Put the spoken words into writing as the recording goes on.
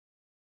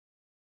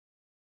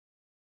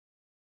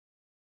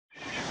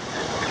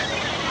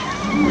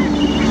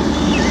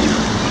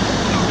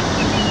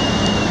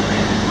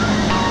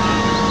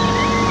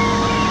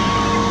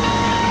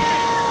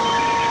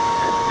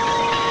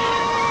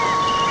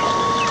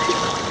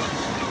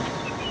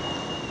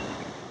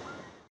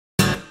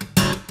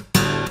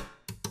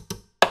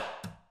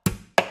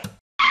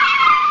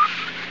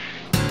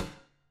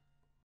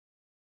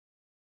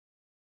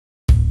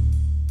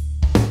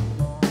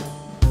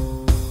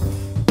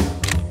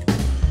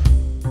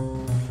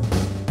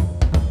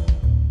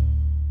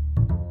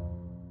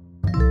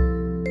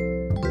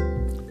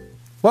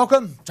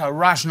Welcome to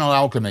Rational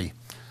Alchemy.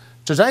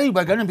 Today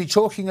we're going to be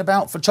talking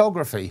about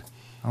photography,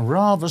 a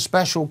rather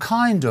special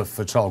kind of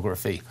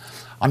photography.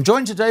 I'm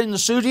joined today in the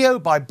studio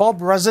by Bob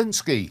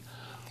Rosinsky.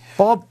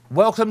 Bob,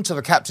 welcome to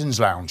the Captain's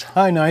Lounge.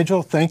 Hi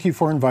Nigel, thank you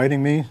for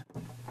inviting me.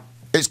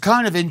 It's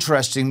kind of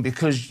interesting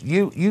because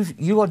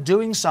you are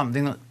doing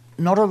something that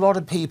not a lot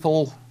of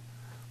people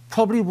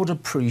probably would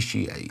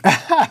appreciate.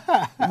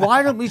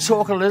 Why don't we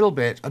talk a little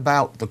bit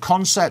about the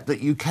concept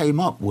that you came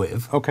up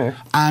with? Okay.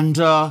 And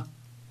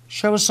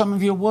show us some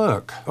of your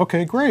work.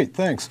 Okay, great,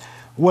 thanks.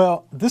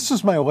 Well, this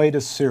is my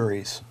latest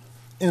series,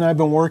 and I've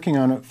been working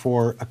on it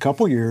for a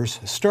couple years.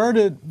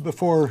 Started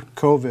before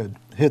COVID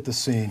hit the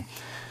scene.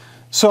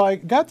 So I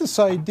got this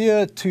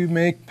idea to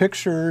make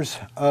pictures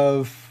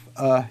of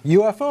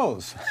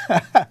UFOs.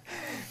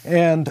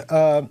 And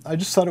I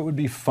just thought it would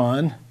be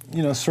fun,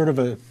 you know, sort of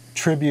a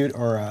tribute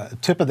or a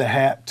tip of the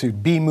hat to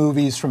B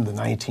movies from the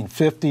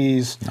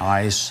 1950s.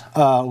 Nice.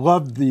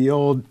 Loved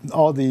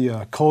all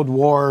the Cold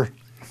War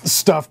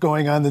stuff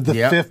going on in the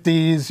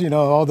 50s, you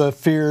know, all the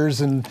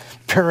fears and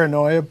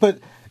paranoia. But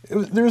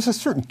there's a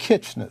certain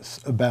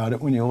kitschness about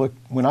it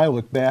when I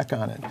look back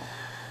on it.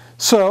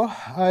 So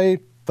I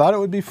thought it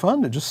would be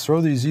fun to just throw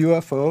these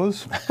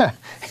UFOs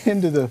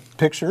into the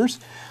pictures.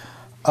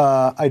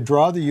 I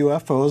draw the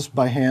UFOs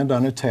by hand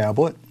on a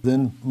tablet,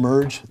 then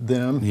merge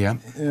them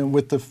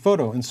with the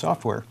photo in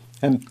software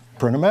and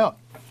print them out.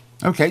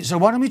 Okay, so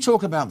why don't we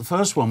talk about the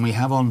first one we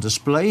have on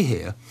display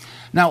here.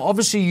 Now,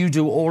 obviously you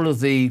do all of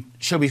the,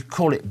 shall we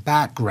call it,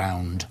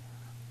 background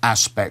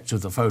aspect of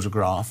the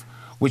photograph,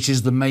 which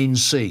is the main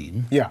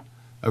scene. Yeah.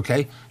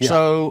 Okay, yeah.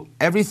 So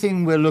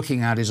everything we're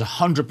looking at is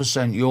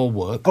 100% your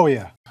work. Oh,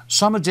 yeah.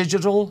 Some are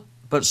digital,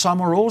 but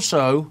some are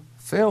also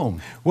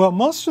film. Well,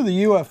 most of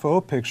the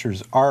UFO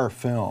pictures are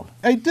film.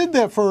 I did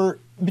that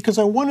because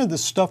I wanted the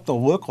stuff to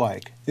look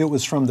like it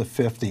was from the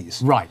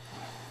 50s. Right.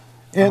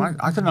 And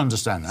I can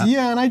understand that.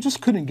 Yeah, and I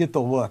just couldn't get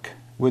the look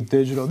with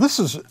digital.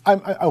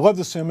 I love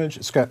this image.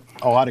 It's got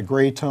a lot of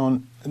gray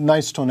tone,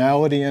 nice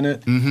tonality in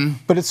it,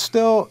 but it's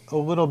still a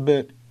little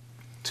bit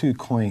too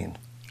clean,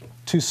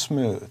 too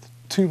smooth,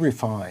 too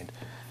refined.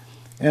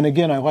 And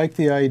again, I like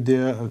the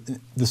idea of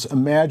this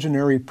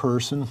imaginary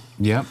person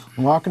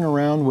walking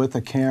around with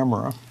a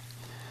camera,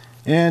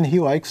 and he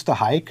likes to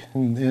hike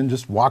and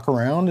just walk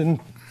around, and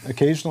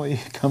occasionally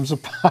he comes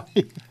upon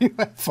a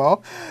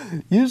UFO,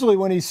 usually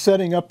when he's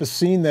setting up a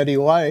scene that he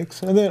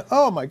likes, and then,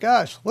 oh my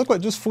gosh, look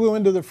what just flew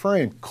into the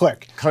frame.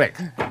 Click. Click.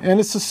 And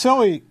it's a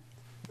silly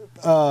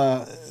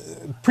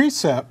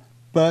precept,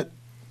 but,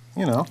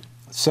 you know,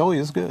 silly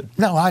is good.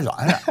 No, I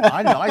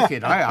like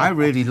it. I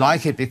really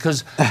like it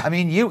because, I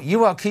mean,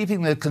 you are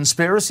keeping the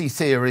conspiracy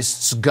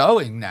theorists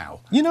going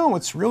now. You know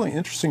what's really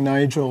interesting,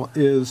 Nigel,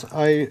 is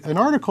an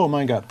article of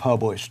mine got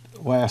published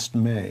last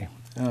May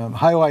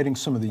highlighting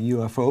some of the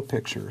UFO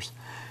pictures.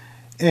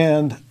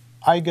 And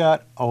I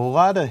got a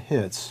lot of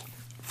hits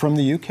from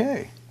the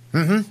UK.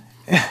 And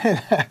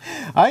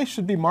I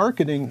should be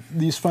marketing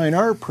these fine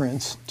art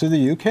prints to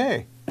the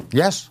UK.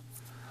 Yes.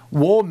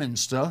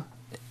 Warminster,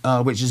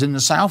 which is in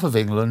the south of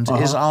England,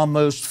 is our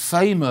most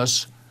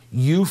famous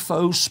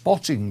UFO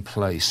spotting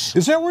place.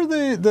 Is that where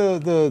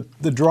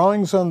the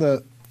drawings on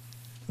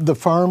the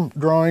farm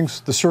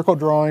drawings, the circle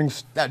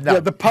drawings,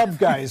 the pub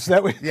guys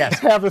that we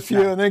have a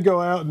few and then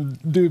go out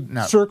and do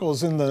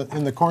circles in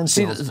the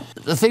cornfields? See,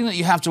 the thing that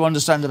you have to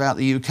understand about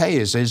the UK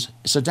is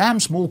it's a damn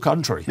small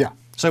country. Yeah.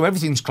 So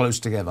everything's close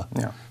together.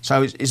 Yeah.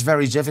 So it's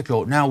very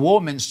difficult. Now,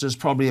 Warminster's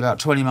probably about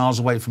 20 miles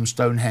away from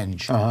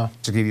Stonehenge, to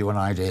give you an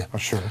idea. Oh,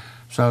 sure.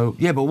 So,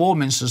 yeah, but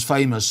Warminster's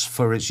famous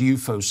for its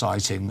UFO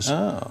sightings.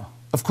 Oh.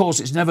 Of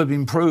course, it's never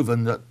been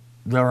proven that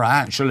there are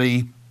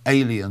actually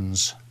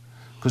aliens,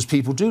 because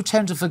people do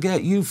tend to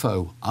forget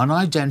UFO,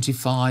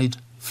 unidentified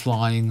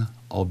flying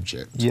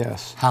object.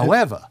 Yes.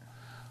 However,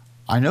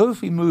 I know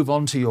if we move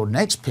on to your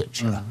next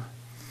picture...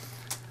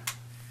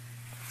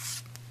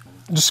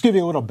 Just to give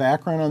you a little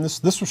background on this,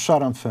 this was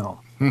shot on film.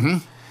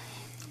 And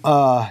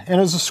it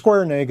was a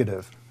square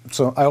negative.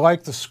 So I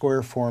like the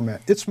square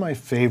format. It's my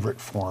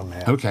favorite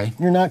format. Okay.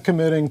 You're not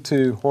committing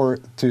to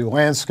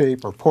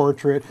landscape or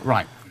portrait.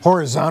 Right.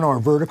 Horizontal or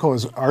vertical,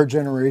 as our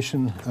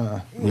generation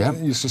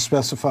used to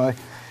specify.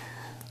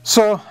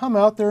 So I'm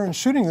out there and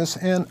shooting this,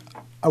 and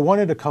I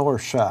wanted a color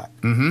shot.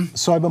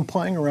 So I've been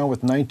playing around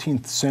with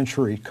 19th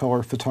century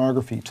color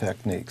photography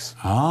techniques.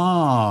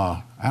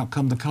 Ah, out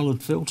come the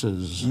colored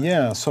filters.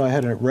 Yeah, so I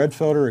had a red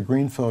filter, a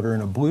green filter,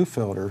 and a blue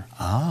filter.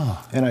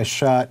 Ah. And I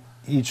shot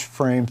each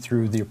frame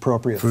through the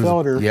appropriate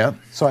filter.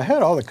 So I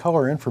had all the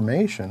color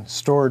information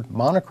stored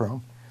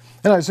monochrome,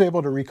 and I was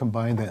able to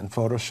recombine that in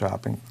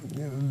Photoshop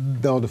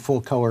and build a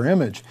full color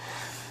image.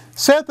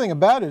 Sad thing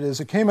about it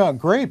is it came out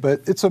great,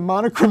 but it's a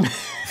monochromatic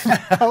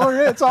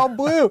color. It's all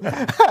blue.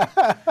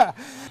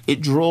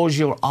 It draws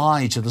your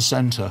eye to the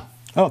center.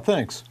 Oh,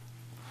 thanks.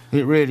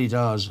 It really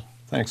does.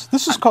 Thanks.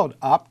 This is called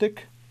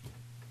optic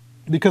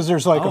because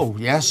there's like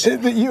yes. The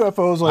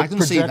UFOs like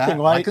projecting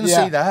light. I can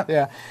see that.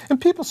 Yeah. And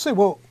people say,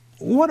 well,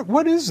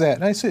 what is that?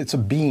 And I say, it's a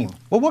beam.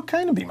 Well, what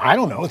kind of beam? I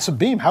don't know. It's a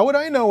beam. How would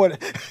I know what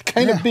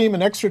kind of beam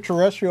an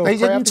extraterrestrial They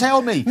craft didn't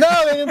tell me. No,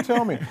 they didn't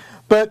tell me.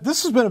 But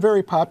this has been a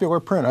very popular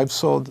print. I've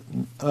sold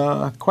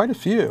quite a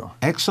few.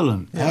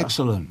 Excellent,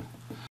 excellent.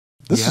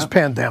 This is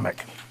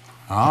pandemic.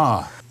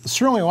 Ah. There's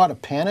certainly a lot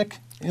of panic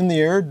in the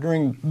air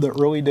during the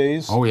early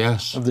days Oh,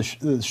 yes. of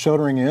the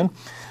sheltering in.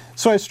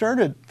 So I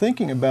started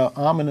thinking about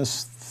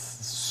ominous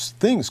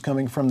things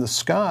coming from the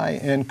sky,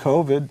 and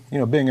COVID,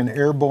 being an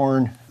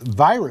airborne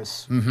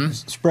virus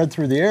spread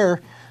through the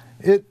air,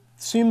 it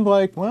seemed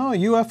like, well,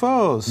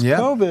 UFOs,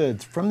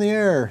 COVID from the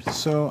air.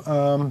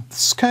 So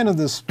this is kind of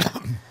this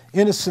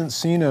innocent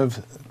scene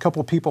of a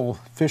couple people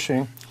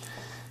fishing,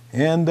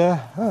 and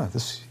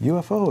this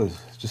UFO is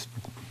just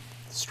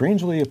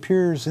strangely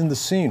appears in the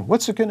scene.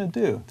 What's it going to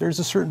do? There's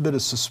a certain bit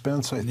of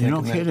suspense, I think,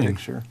 in that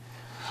picture.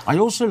 I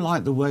also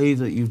like the way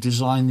that you've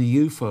designed the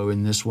UFO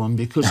in this one,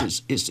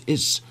 because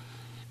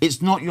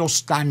it's not your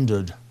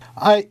standard.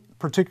 I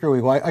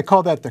particularly like, I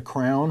call that the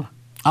crown.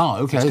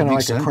 Oh, okay. It's kind of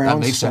like a crown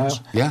That makes style.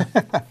 sense. Yeah.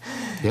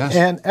 Yes.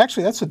 And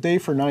actually, that's a day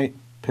for night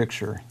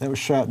picture. That was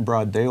shot in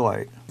broad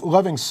daylight.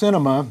 Loving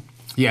cinema.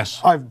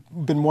 Yes. I've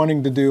been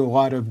wanting to do a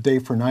lot of day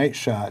for night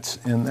shots,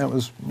 and that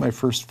was my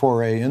first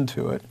foray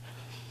into it.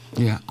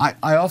 Yeah,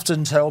 I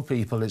often tell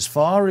people it's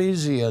far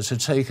easier to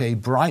take a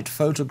bright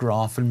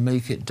photograph and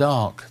make it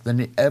dark than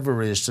it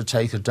ever is to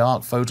take a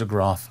dark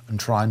photograph and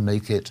try and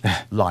make it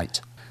light.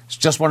 It's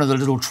just one of the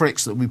little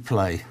tricks that we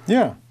play.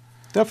 Yeah,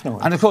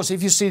 definitely. And of course,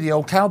 if you see the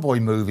old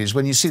cowboy movies,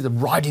 when you see them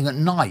riding at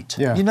night,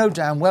 you know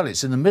damn well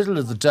it's in the middle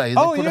of the day, they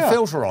put a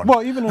filter on.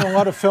 Well, even in a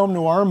lot of film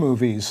noir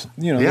movies,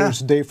 there's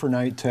day for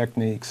night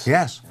techniques.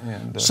 Yes.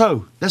 And,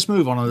 so, let's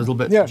move on a little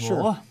bit more.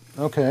 Sure.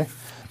 Okay.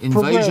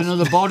 Invasion of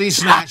the Body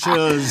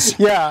Snatchers.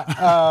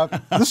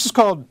 This is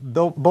called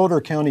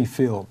Boulder County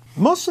Field.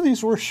 Most of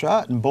these were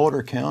shot in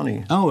Boulder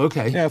County. Oh,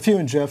 okay. Yeah, a few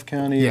in Jeff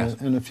County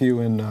and a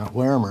few in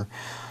Larimer.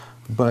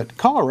 But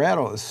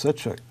Colorado is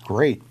such a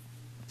great,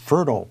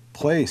 fertile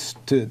place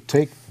to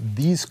take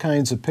these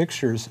kinds of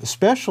pictures,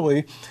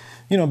 especially,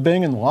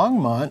 being in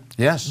Longmont.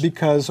 Yes.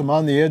 Because I'm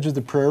on the edge of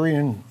the prairie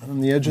and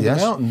on the edge of the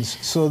mountains.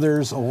 So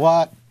there's a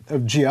lot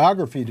of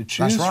geography to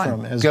choose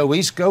from. Go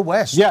east, go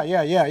west. Yeah.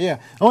 The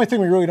only thing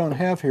we really don't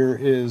have here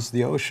is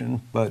the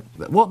ocean, but...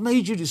 What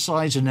made you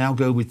decide to now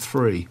go with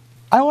 3?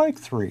 I like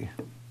 3.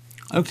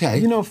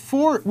 Okay.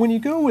 4, when you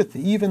go with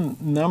even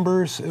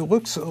numbers, it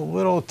looks a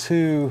little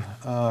too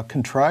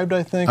contrived,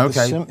 I think.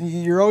 Okay.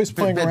 You're always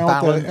playing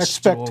around with the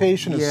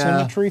expectation of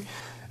symmetry,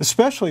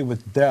 especially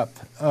with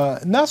depth.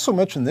 Not so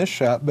much in this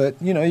shot,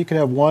 but, you could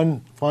have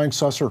one flying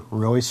saucer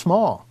really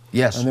small.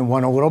 Yes. And then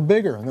one a little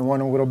bigger, and then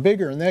one a little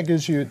bigger, and that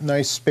gives you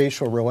nice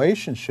spatial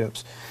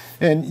relationships.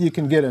 And you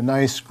can get a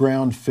nice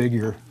ground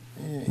figure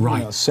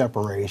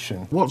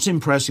separation. What's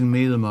impressing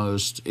me the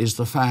most is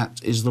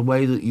the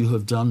way that you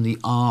have done the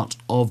art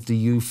of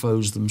the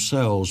UFOs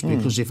themselves,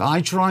 because if I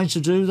tried to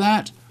do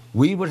that,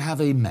 we would have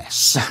a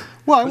mess.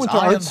 Well, I went to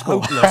art school.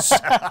 Hopeless.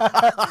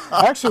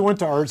 I actually went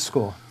to art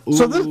school. Ooh.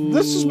 So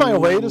this is my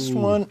latest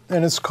one,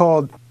 and it's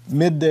called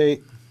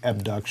Midday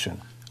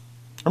Abduction.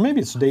 Or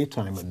maybe it's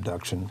Daytime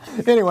Abduction.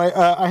 Anyway,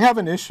 I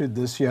haven't issued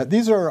this yet.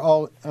 These are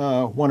all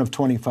one of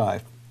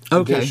 25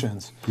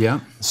 editions. Yeah.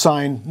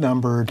 Signed,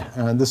 numbered.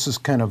 This is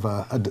kind of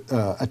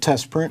a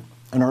test print,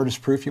 an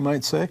artist proof, you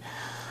might say.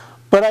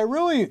 But I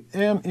really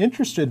am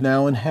interested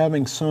now in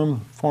having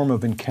some form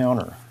of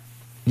encounter.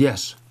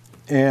 Yes.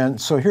 And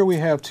so here we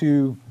have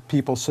 2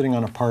 people sitting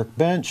on a park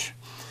bench,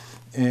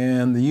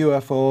 and the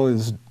UFO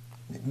is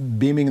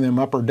beaming them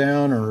up or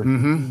down or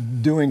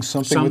doing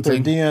something with their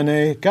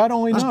DNA. God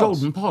only knows. That's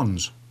Golden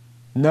Ponds.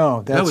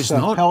 No, that's it's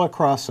not. Pella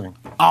Crossing.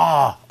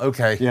 Ah,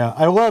 okay. Yeah,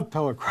 I love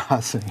Pella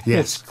Crossing.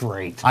 Yes. It's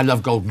great. I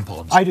love Golden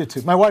Ponds. I do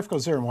too. My wife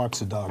goes there and walks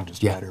the dog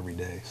just about every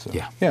day. So.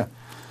 Yeah.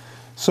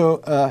 So,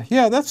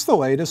 that's the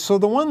latest. So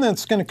the one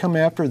that's going to come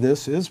after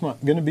this is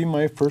going to be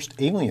my first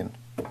alien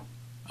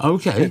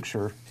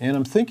picture. And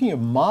I'm thinking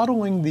of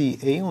modeling the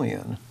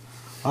alien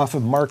off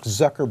of Mark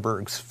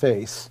Zuckerberg's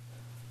face.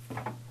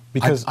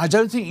 Because I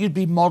don't think you'd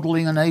be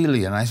modelling an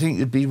alien. I think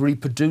you'd be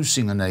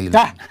reproducing an alien.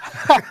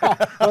 Well,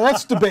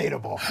 that's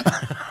debatable.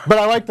 But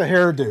I like the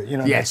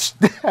hairdo. Yes.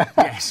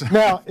 Yes.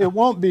 Now, it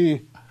won't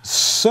be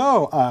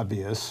so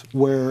obvious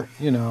where,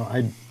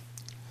 I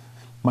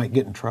might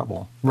get in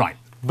trouble. Right.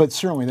 But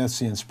certainly that's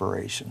the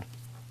inspiration.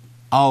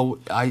 Oh,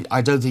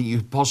 I don't think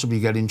you'd possibly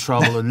get in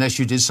trouble unless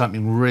you did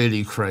something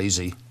really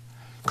crazy.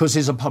 Because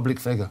he's a public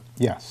figure.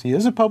 Yes, he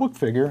is a public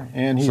figure.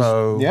 And he's,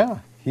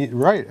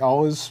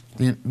 always...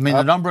 the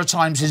number of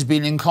times he's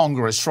been in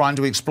Congress trying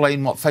to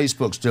explain what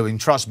Facebook's doing,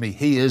 trust me,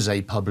 he is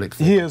a public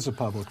figure. He is a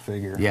public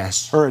figure.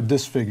 Yes. Or a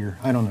disfigure,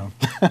 I don't know.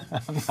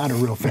 I'm not a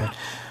real fan.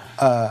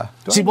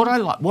 See, what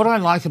I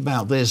like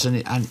about this,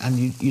 and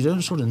you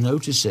don't sort of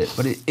notice it,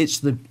 but it's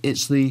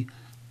the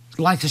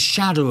like a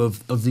shadow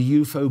of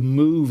the UFO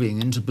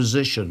moving into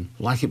position,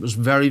 like it was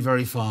very,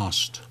 very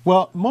fast.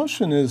 Well,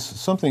 motion is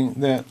something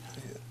that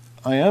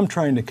I am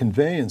trying to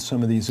convey in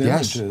some of these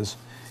images.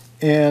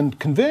 And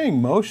conveying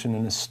motion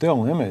in a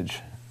still image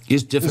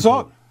is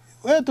difficult.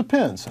 Well, it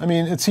depends. I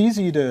mean, it's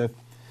easy to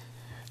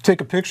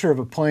take a picture of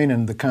a plane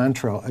in the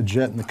contrail, a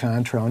jet in the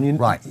contrail, and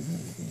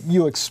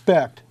you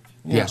expect,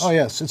 Yes. Oh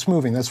yes, it's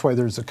moving. That's why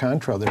there's a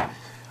contrail there.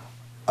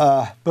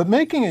 But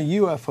making a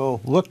UFO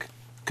look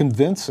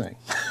convincing,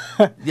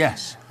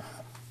 Yes.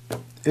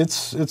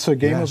 it's a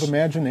game Yes. of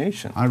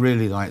imagination. I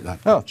really like that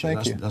Oh, picture.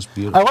 thank you. That's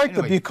beautiful. I like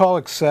Anyway, the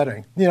bucolic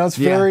setting. You know, it's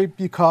very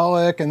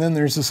bucolic, and then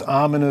there's this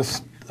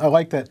ominous. I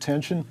like that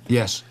tension.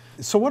 Yes.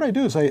 So what I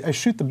do is I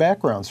shoot the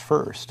backgrounds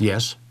first.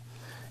 Yes.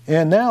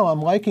 And now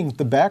I'm liking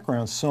the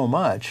backgrounds so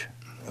much,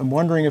 I'm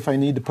wondering if I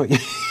need to put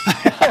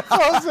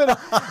UFOs in.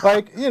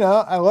 Like, you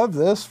know, I love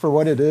this for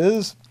what it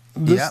is.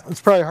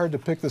 It's probably hard to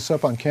pick this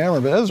up on camera,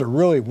 but it was a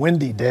really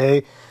windy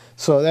day.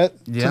 So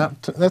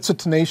that's a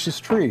tenacious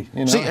tree.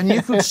 You know? See, and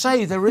you could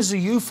say there is a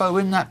UFO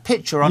in that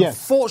picture.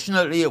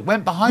 Unfortunately, it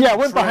went behind the tree. Yeah, it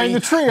went behind the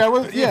tree. I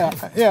was,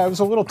 it was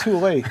a little too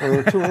late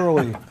or too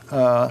early.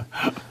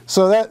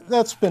 So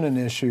that's been an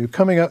issue.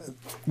 Coming up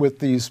with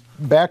these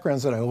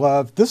backgrounds that I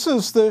love. This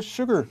is the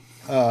sugar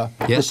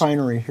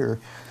refinery here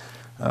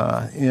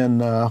in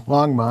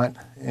Longmont.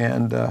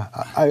 And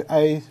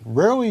I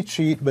rarely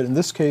cheat, but in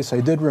this case,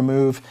 I did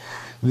remove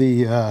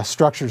the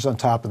structures on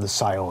top of the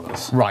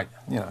silos. Right.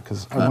 You know,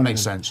 because that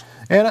makes sense.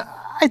 And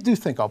I do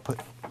think I'll put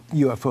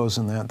UFOs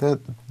in that. That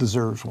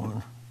deserves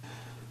one.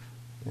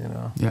 You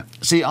know. Yeah.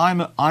 See,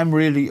 I'm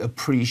really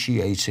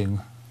appreciating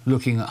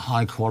looking at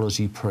high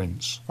quality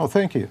prints. Oh,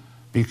 thank you.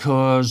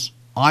 Because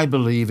I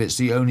believe it's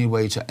the only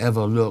way to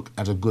ever look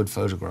at a good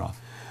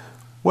photograph.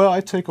 Well, I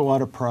take a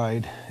lot of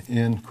pride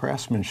in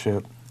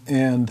craftsmanship,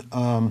 and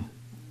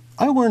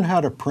I learned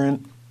how to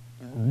print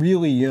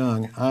really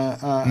young.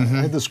 I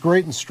had this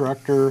great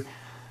instructor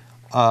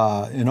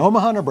in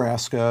Omaha,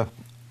 Nebraska,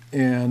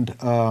 and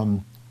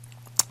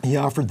he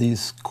offered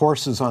these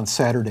courses on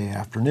Saturday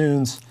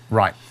afternoons.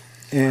 Right.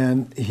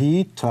 And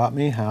he taught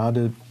me how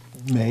to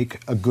make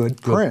a good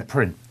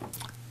print.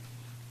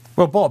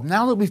 Well, Bob,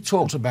 now that we've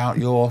talked about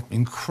your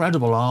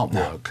incredible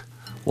artwork,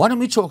 why don't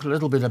we talk a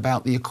little bit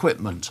about the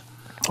equipment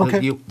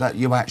that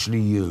you actually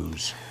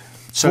use?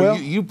 So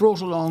you brought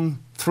along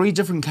 3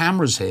 different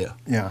cameras here.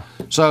 Yeah.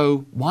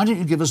 So why don't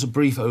you give us a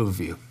brief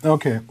overview?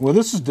 Okay. Well,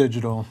 this is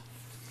digital.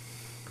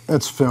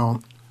 That's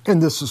film.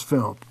 And this is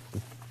film.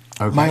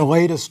 Okay. My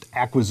latest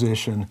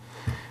acquisition,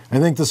 I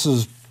think this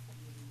is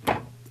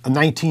a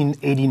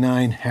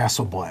 1989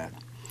 Hasselblad.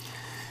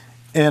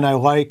 And I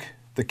like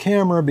the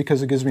camera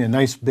because it gives me a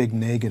nice big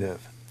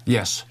negative.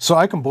 Yes. So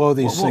I can blow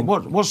these things.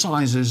 What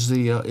size is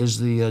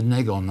the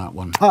neg on that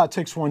one? It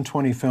takes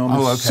 120 film.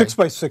 Oh, It's okay. 6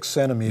 by 6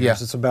 centimeters. Yeah.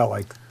 It's about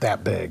like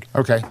that big.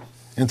 Okay.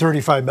 And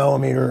 35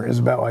 millimeter is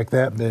about like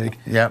that big.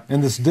 Yeah.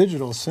 And this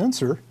digital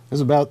sensor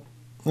is about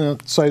the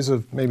size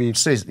of maybe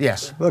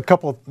Yes. a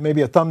couple,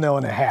 maybe a thumbnail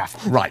and a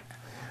half. Right.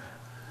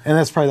 And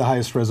that's probably the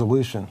highest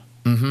resolution.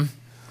 Mm-hmm.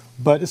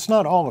 But it's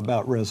not all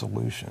about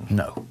resolution.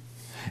 No.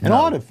 And a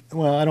lot of,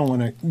 well, I don't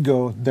want to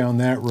go down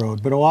that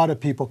road, but a lot of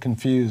people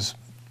confuse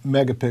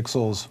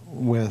megapixels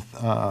with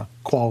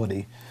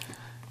quality.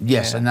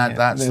 Yes, and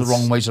that's the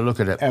wrong way to look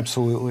at it.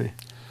 Absolutely.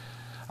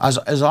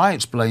 As I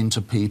explain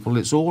to people,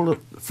 it's all,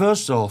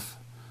 first off,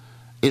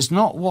 it's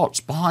not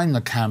what's behind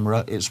the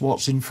camera, it's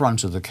what's in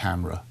front of the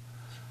camera.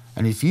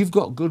 And if you've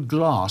got good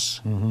glass,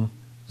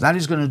 that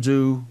is going to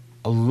do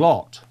a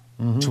lot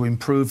to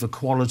improve the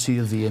quality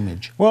of the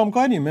image. Well, I'm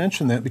glad you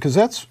mentioned that because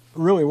that's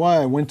really why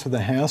I went to the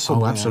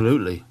Hasselblad. Oh,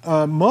 absolutely.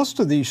 Most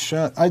of these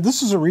shots,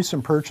 this is a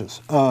recent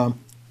purchase,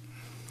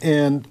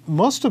 and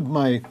most of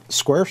my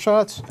square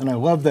shots, and I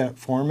love that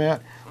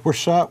format, were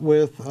shot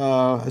with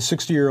a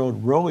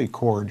 60-year-old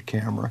Rolleicord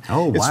camera.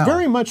 Oh, wow. It's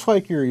very much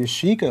like your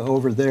Yashica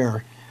over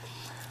there,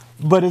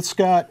 but it's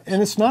got,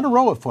 and it's not a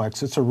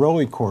Rolleiflex, it's a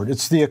Rolleicord.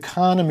 It's the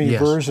economy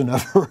version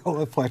of a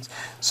Rolleiflex.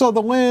 So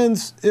the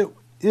lens, it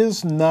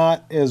is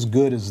not as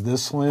good as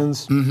this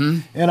lens,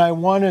 and I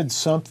wanted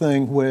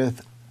something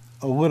with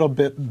a little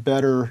bit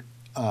better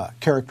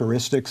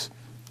characteristics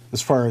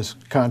as far as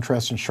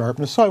contrast and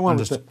sharpness. So I went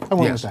with the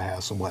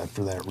Hasselblad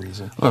for that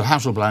reason. Well,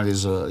 Hasselblad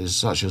is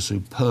such a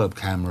superb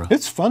camera.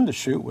 It's fun to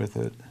shoot with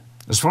it.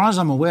 As far as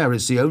I'm aware,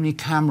 it's the only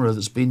camera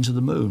that's been to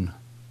the moon.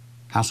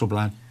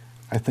 Hasselblad.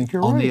 I think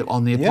you're right.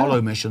 On the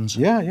Apollo missions.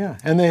 Yeah.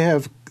 And they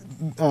have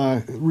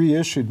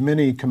reissued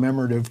many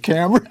commemorative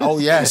cameras. Oh,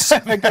 yes.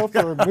 They go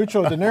for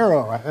mucho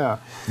dinero. Yeah.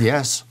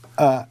 Yes.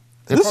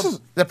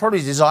 They're probably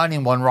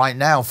designing one right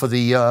now for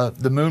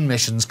the moon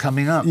missions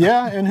coming up.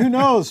 Yeah, and who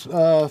knows?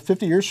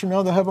 50 years from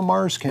now, they'll have a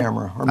Mars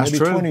camera, or maybe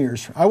 20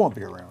 years. I won't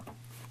be around.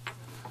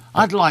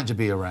 I'd like to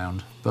be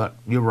around, but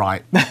you're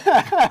right.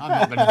 I'm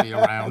not going to be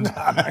around.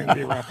 I'm not going to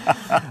be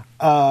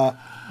around.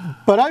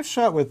 But I've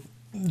shot with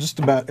just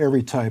about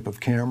every type of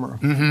camera.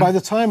 By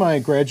the time I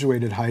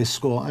graduated high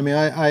school, I mean,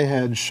 I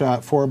had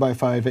shot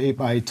 4x5,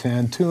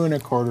 8x10,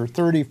 2.25,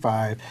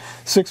 35,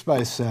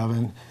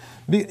 6x7.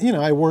 You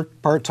know, I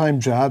worked part-time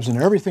jobs,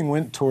 and everything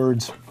went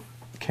towards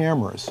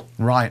cameras.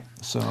 Right.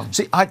 So,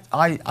 see,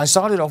 I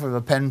started off with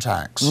a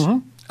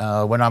Pentax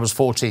when I was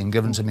 14,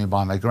 given to me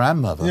by my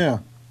grandmother. Yeah.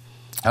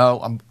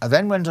 I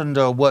then went and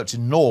worked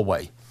in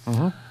Norway.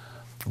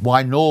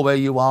 Why Norway,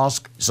 you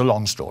ask? It's a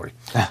long story.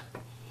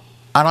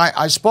 And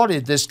I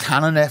spotted this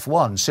Canon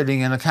F1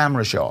 sitting in a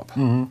camera shop.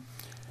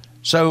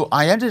 So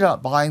I ended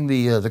up buying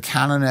the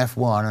Canon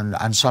F1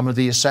 and some of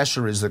the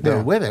accessories that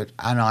go with it,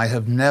 and I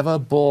have never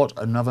bought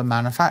another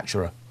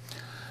manufacturer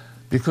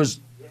because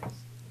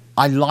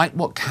I like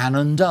what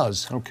Canon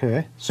does.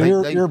 Okay, so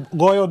you're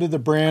loyal to the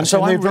brand,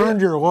 so and they've earned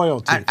your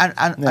loyalty.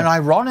 And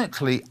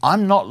ironically,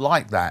 I'm not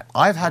like that.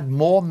 I've had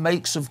more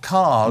makes of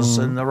cars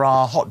than there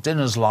are hot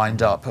dinners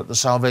lined up at the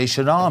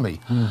Salvation Army.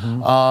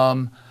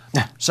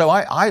 So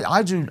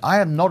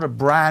I am not a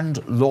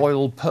brand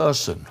loyal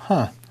person.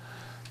 Huh.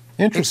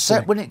 Interesting.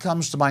 Except when it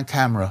comes to my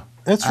camera.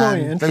 That's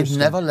really interesting. They've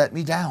never let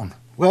me down.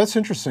 Well, that's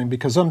interesting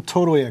because I'm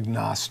totally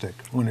agnostic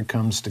when it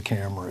comes to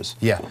cameras.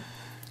 Yeah.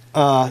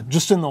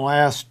 Just in the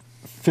last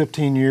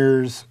 15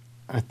 years,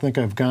 I think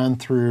I've gone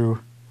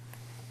through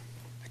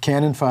a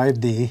Canon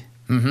 5D,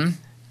 and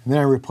then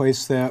I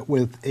replaced that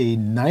with a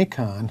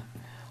Nikon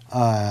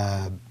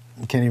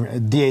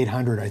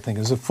D800, I think.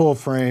 It was a full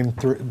frame,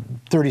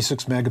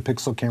 36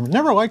 megapixel camera.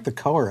 Never liked the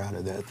color out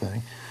of that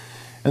thing.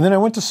 And then I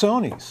went to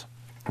Sony's.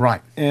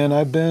 Right. And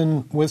I've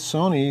been with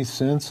Sony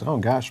since, oh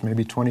gosh,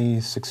 maybe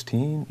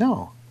 2016?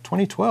 No,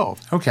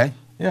 2012. Okay.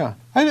 Yeah.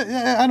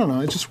 I don't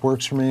know. It just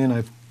works for me, and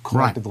I've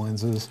collected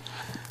lenses.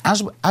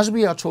 As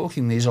we are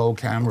talking these old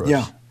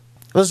cameras,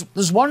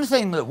 there's one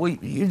thing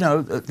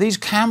that these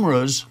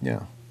cameras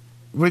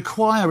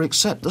require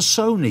except the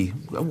Sony.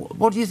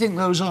 What do you think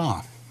those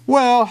are?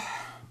 Well,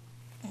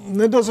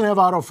 it doesn't have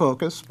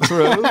autofocus.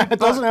 True. It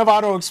doesn't have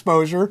auto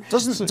exposure.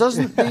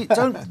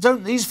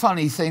 Don't these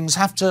funny things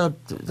have to?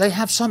 They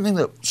have something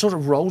that sort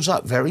of rolls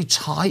up very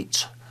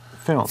tight.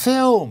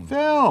 Film.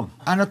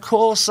 And of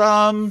course,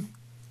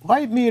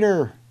 light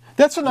meter.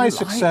 That's a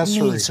nice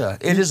accessory. Meter.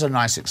 It is a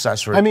nice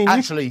accessory. I mean,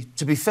 actually,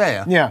 to be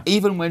fair,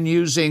 even when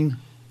using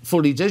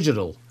fully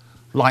digital,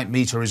 light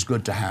meter is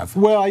good to have.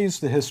 Well, I use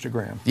the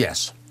histogram.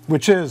 Yes.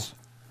 Which is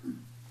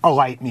a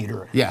light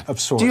meter of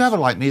sorts. Do you have a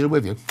light meter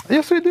with you?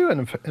 Yes, I do.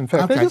 In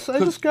fact, I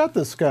just got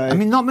this guy. I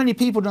mean, not many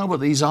people know what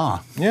these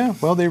are. Yeah,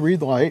 well, they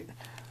read light.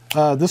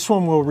 This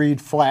one will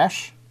read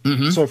flash,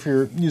 so if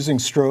you're using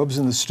strobes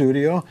in the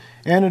studio,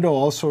 and it'll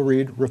also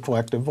read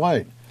reflective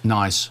light.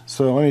 Nice.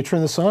 So let me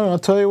turn this on, and I'll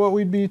tell you what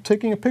we'd be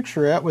taking a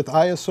picture at with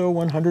ISO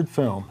 100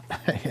 film.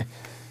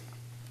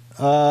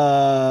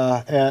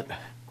 At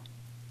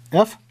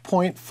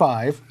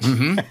f.5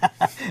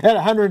 at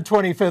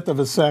 125th of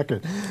a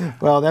second.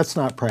 Well, that's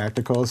not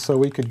practical, so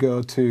we could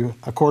go to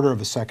a quarter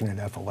of a second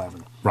at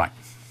f11. Right.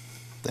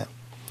 Yeah.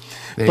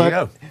 There you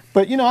go.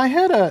 But, you know, I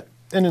had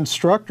an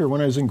instructor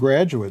when I was in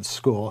graduate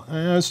school,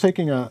 and I was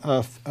taking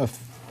a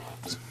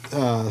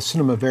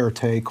cinema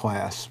verite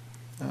class,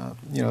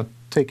 you know,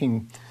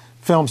 taking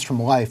films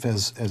from life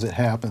as it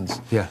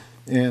happens. Yeah.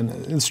 And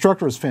the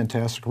instructor was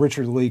fantastic,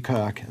 Richard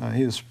Leacock.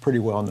 He was a pretty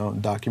well-known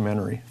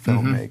documentary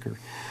filmmaker.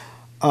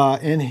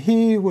 And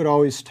he would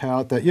always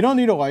tout that you don't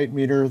need a light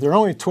meter. There are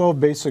only 12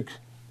 basic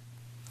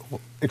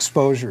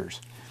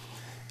exposures.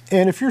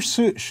 And if you're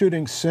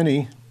shooting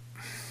cine,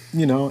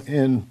 you know,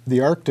 in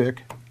the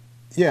Arctic,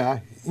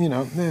 you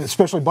know,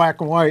 especially black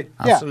and white,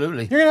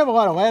 absolutely, you're going to have a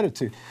lot of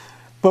latitude.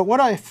 But what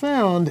I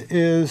found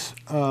is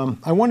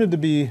I wanted to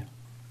be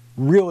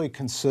really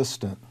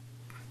consistent.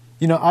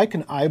 You know, I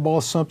can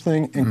eyeball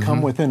something and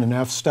come within an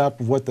f-stop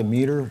of what the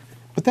meter,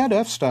 but that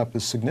f-stop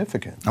is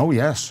significant. Oh,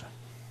 yes.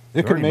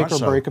 It could make or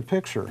break a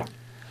picture.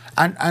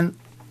 And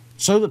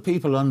so that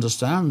people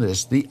understand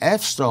this, the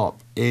f-stop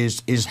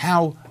is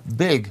how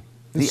big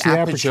the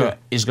aperture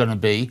is going to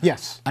be.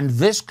 Yes. And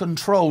this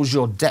controls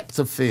your depth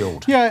of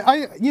field. Yeah,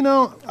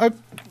 I've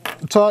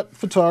taught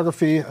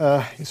photography.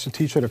 I used to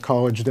teach at a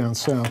college down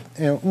south.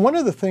 And one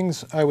of the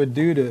things I would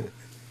do to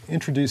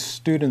introduce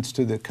students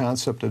to the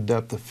concept of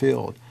depth of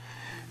field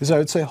is I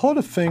would say, hold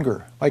a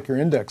finger, like your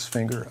index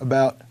finger,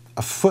 about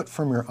a foot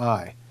from your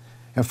eye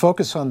and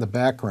focus on the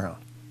background.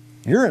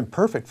 You're in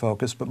perfect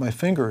focus, but my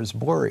finger is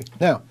blurry.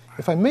 Now,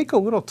 if I make a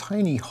little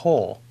tiny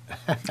hole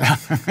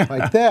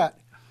like that,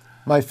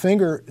 my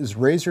finger is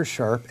razor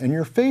sharp and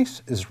your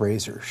face is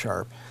razor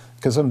sharp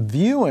because I'm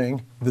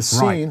viewing the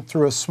scene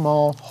through a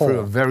small hole. Through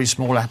a very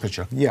small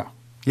aperture. Yeah.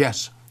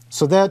 Yes.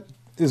 So that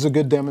is a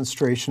good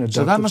demonstration of depth of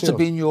field. So that must have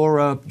been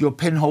your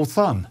pinhole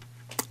thumb.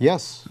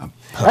 Yes.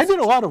 I did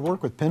a lot of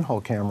work with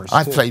pinhole cameras, too.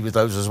 I played with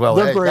those as well.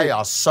 They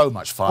are so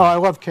much fun. Oh, I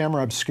love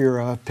camera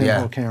obscura,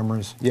 pinhole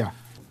cameras. Yeah.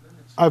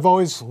 I've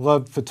always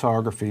loved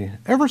photography.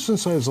 Ever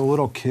since I was a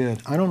little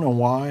kid, I don't know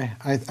why.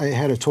 I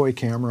had a toy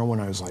camera when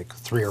I was like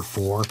 3 or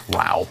 4.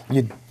 Wow.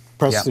 You'd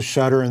press the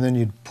shutter and then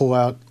you'd pull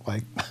out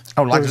like...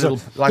 Oh, like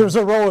there's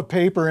a roll of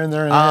paper in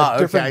there and it had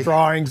different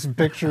drawings and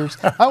pictures.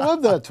 I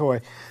love that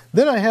toy.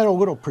 Then I had a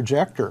little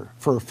projector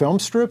for film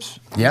strips.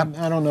 Yep.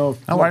 I don't know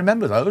if... Oh, I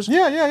remember those.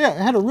 Yeah. It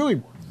had a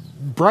really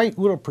bright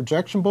little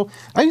projection bulb.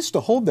 I used to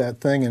hold that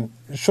thing and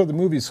show the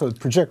movies so it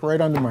would project right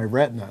under my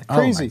retina.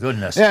 Crazy. Oh, my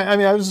goodness. Yeah, I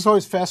mean, I was just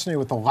always fascinated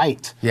with the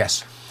light.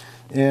 Yes.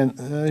 And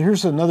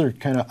here's another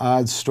kind of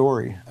odd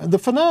story. The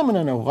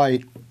phenomenon of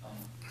light,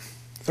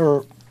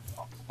 or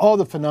all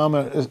the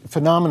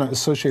phenomena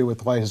associated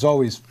with light has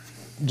always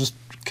just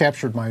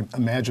captured my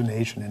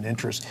imagination and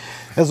interest.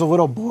 As a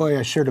little boy,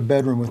 I shared a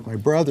bedroom with my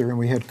brother, and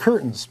we had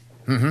curtains.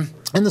 And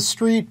the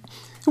street,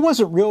 it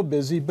wasn't real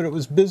busy, but it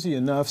was busy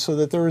enough so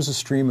that there was a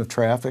stream of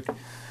traffic.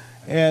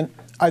 And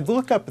I'd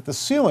look up at the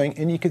ceiling,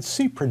 and you could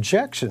see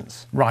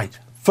projections. Right.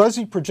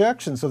 Fuzzy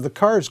projections of the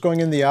cars going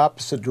in the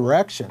opposite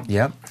direction.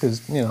 Yep.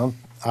 Because, you know,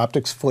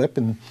 optics flip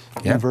and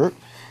invert.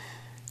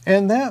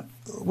 And that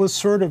was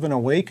sort of an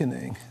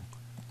awakening.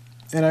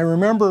 And I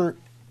remember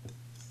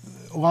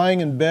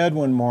lying in bed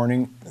one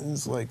morning, it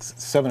was like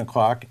 7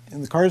 o'clock,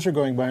 and the cars are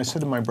going by. I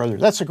said to my brother,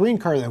 "That's a green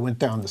car that went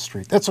down the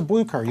street. That's a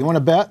blue car. You want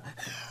to bet?"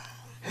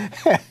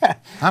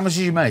 How much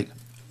did you make?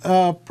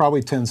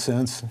 Probably 10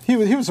 cents. He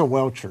was a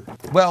welcher.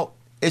 Well,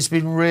 it's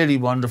been really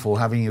wonderful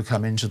having you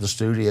come into the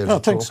studio to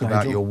talk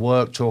about your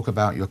work, talk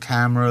about your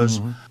cameras,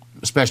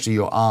 especially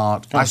your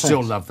art. I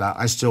still love that.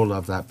 I still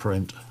love that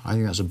print. I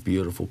think that's a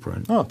beautiful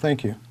print. Oh,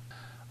 thank you.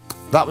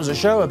 That was a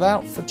show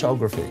about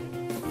photography.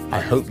 I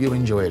hope you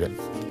enjoyed it.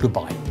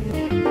 Goodbye.